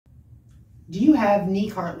Do you have knee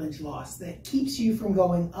cartilage loss that keeps you from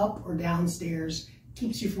going up or down stairs,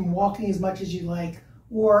 keeps you from walking as much as you like,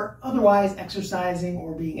 or otherwise exercising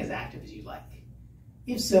or being as active as you'd like?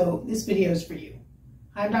 If so, this video is for you.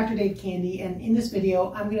 I'm Dr. Dave Candy, and in this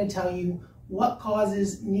video, I'm going to tell you what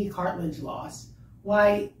causes knee cartilage loss,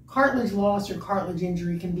 why cartilage loss or cartilage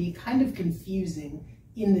injury can be kind of confusing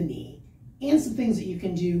in the knee, and some things that you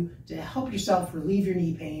can do to help yourself relieve your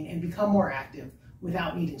knee pain and become more active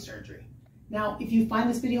without needing surgery. Now, if you find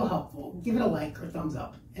this video helpful, give it a like or thumbs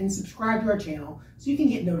up and subscribe to our channel so you can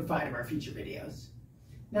get notified of our future videos.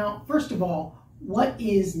 Now, first of all, what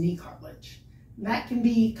is knee cartilage? That can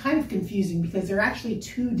be kind of confusing because there are actually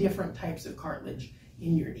two different types of cartilage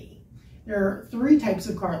in your knee. There are three types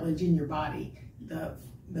of cartilage in your body. The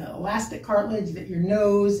elastic cartilage that your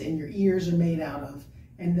nose and your ears are made out of,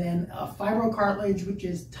 and then a fibrocartilage, which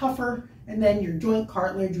is tougher, and then your joint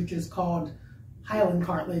cartilage, which is called hyaline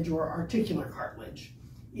cartilage or articular cartilage.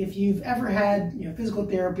 If you've ever had physical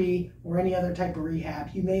therapy or any other type of rehab,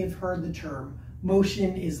 you may have heard the term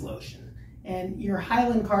motion is lotion. And your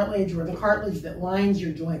hyaline cartilage, or the cartilage that lines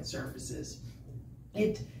your joint surfaces,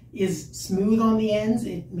 it is smooth on the ends.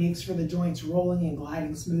 It makes for the joints rolling and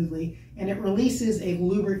gliding smoothly, and it releases a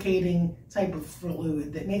lubricating type of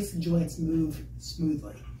fluid that makes the joints move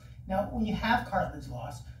smoothly. Now, when you have cartilage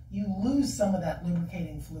loss, you lose some of that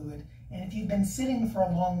lubricating fluid, and if you've been sitting for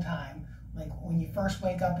a long time, like when you first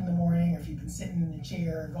wake up in the morning, or if you've been sitting in a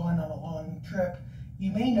chair or gone on a long trip,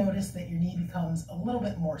 you may notice that your knee becomes a little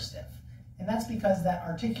bit more stiff. And that's because that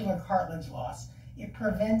articular cartilage loss, it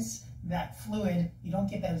prevents that fluid, you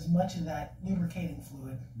don't get as much of that lubricating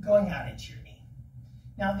fluid going out into your knee.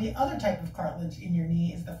 Now, the other type of cartilage in your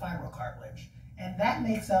knee is the fibrocartilage, and that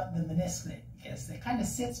makes up the meniscus that kind of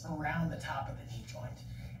sits around the top of the knee joint.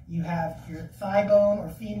 You have your thigh bone or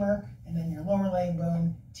femur, and then your lower leg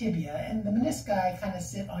bone, tibia, and the menisci kind of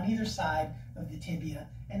sit on either side of the tibia,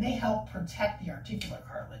 and they help protect the articular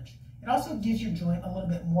cartilage. It also gives your joint a little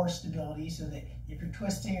bit more stability so that if you're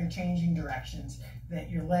twisting or changing directions, that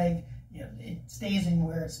your leg, it stays in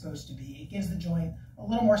where it's supposed to be. It gives the joint a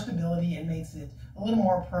little more stability and makes it a little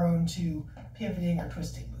more prone to pivoting or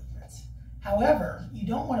twisting movements. However, you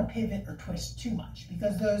don't want to pivot or twist too much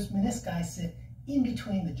because those menisci sit in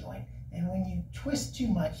between the joint, and when you twist too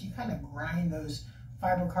much, you kind of grind those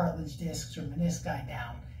fibrocartilage discs or menisci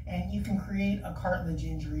down, and you can create a cartilage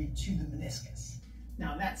injury to the meniscus.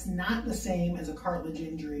 Now, that's not the same as a cartilage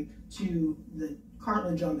injury to the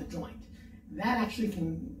cartilage on the joint. That actually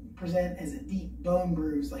can present as a deep bone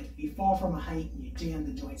bruise, like if you fall from a height and you jam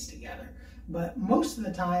the joints together. But most of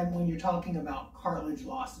the time when you're talking about cartilage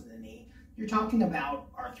loss in the knee, you're talking about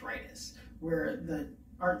arthritis, where the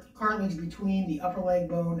cartilage between the upper leg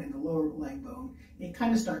bone and the lower leg bone, it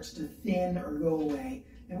kind of starts to thin or go away.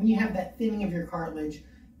 And when you have that thinning of your cartilage,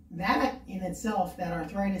 that in itself, that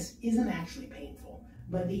arthritis isn't actually painful,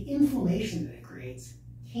 but the inflammation that it creates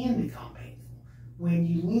can become painful. When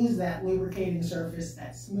you lose that lubricating surface,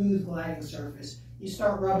 that smooth gliding surface, you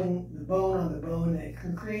start rubbing the bone on the bone, and it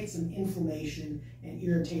can create some inflammation and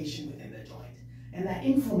irritation within the joint. And that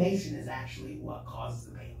inflammation is actually what causes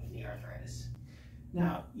the pain with knee arthritis.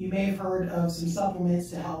 Now, you may have heard of some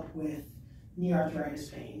supplements to help with knee arthritis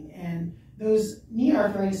pain, and those knee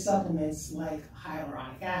arthritis supplements like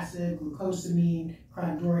hyaluronic acid, glucosamine,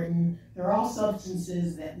 chondroitin, they're all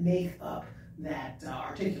substances that make up that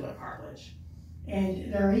articular cartilage.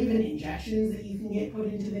 And there are even injections that you can get put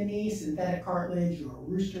into the knee, synthetic cartilage or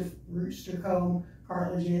rooster comb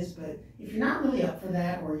cartilages, but if you're not really up for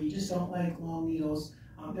that, or you just don't like long needles,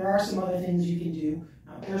 there are some other things you can do.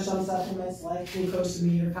 There are some supplements like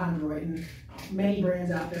glucosamine or chondroitin, many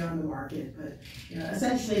brands out there on the market, but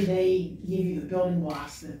essentially they give you the building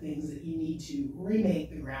blocks, the things that you need to remake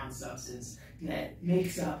the ground substance that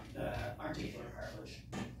makes up the articular cartilage.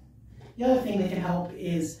 The other thing that can help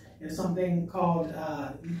is something called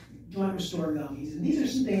joint restore gummies, and these are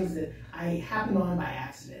some things that I happened on by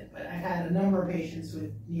accident, but I've had a number of patients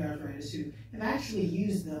with knee arthritis who have actually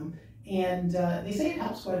used them, and they say it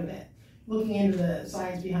helps quite a bit. Looking into the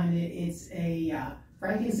science behind it, it's a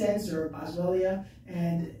frankincense or boswellia,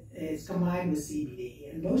 and it's combined with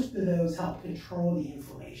CBD, and most of those help control the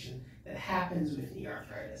inflammation that happens with knee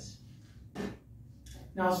arthritis.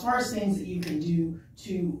 Now, as far as things that you can do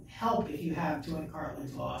to help if you have joint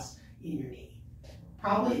cartilage loss in your knee,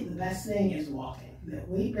 probably the best thing is walking. That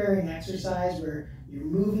weight-bearing exercise where you're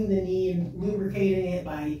moving the knee and lubricating it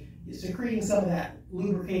by secreting some of that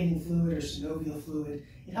lubricating fluid or synovial fluid,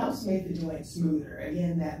 it helps make the joint smoother.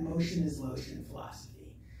 Again, that motion is lotion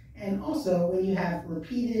philosophy. And also, when you have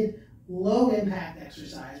repeated low-impact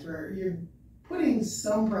exercise where you're putting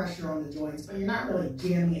some pressure on the joints, but you're not really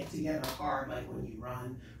jamming it together hard like when you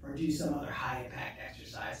run or do some other high impact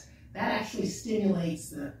exercise. That actually stimulates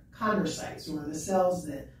the chondrocytes, or the cells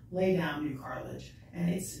that lay down new cartilage, and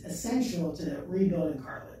it's essential to rebuilding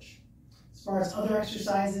cartilage. As far as other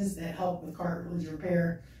exercises that help with cartilage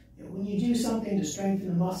repair, when you do something to strengthen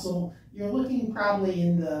the muscle, you're looking probably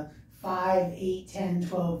in the 5, 8, 10,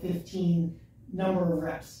 12, 15 number of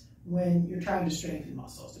reps when you're trying to strengthen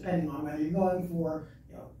muscles, depending on whether you're going for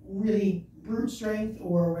really brute strength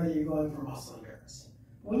or whether you're going for muscle endurance.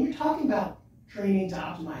 When you're talking about training to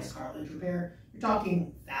optimize cartilage repair, you're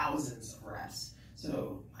talking thousands of reps.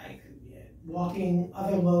 So like walking,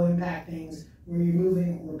 other low impact things where you're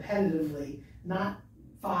moving repetitively, not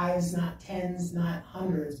 5s, not 10s, not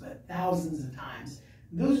hundreds, but thousands of times.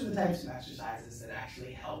 Those are the types of exercises that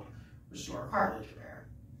actually help restore cartilage repair.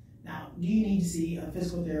 Now, do you need to see a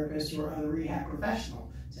physical therapist or other rehab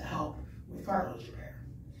professional to help with cartilage repair?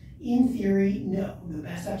 In theory, no. The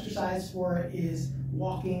best exercise for it is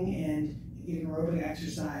walking and getting aerobic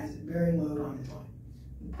exercise, bearing load on the joint.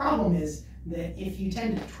 The problem is that if you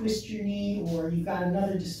tend to twist your knee, or you've got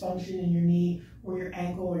another dysfunction in your knee or your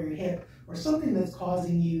ankle or your hip, or something that's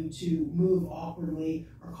causing you to move awkwardly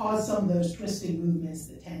or cause some of those twisting movements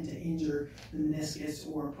that tend to injure the meniscus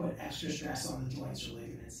or put extra stress on the joints or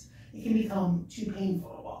ligaments, it can become too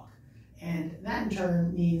painful to walk. And that in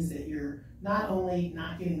turn means that you're not only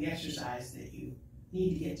not getting the exercise that you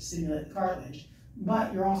need to get to stimulate the cartilage,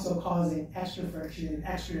 but you're also causing extra friction,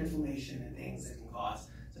 extra inflammation, and things that can cause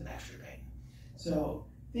some extra pain. So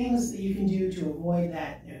things that you can do to avoid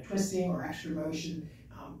that twisting or extra motion,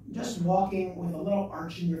 just walking with a little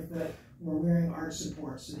arch in your foot or wearing arch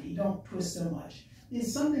support so that you don't twist so much,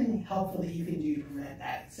 is something helpful that you can do to prevent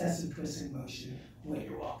that excessive twisting motion when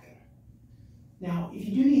you're walking. Now, if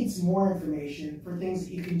you do need some more information for things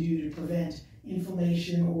that you can do to prevent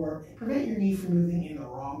inflammation or prevent your knee from moving in the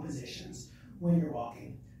wrong positions when you're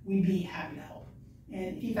walking, we'd be happy to help.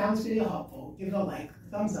 And if you found this video helpful, give it a like,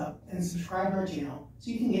 thumbs up, and subscribe to our channel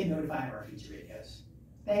so you can get notified of our future videos.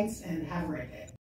 Thanks, and have a great day.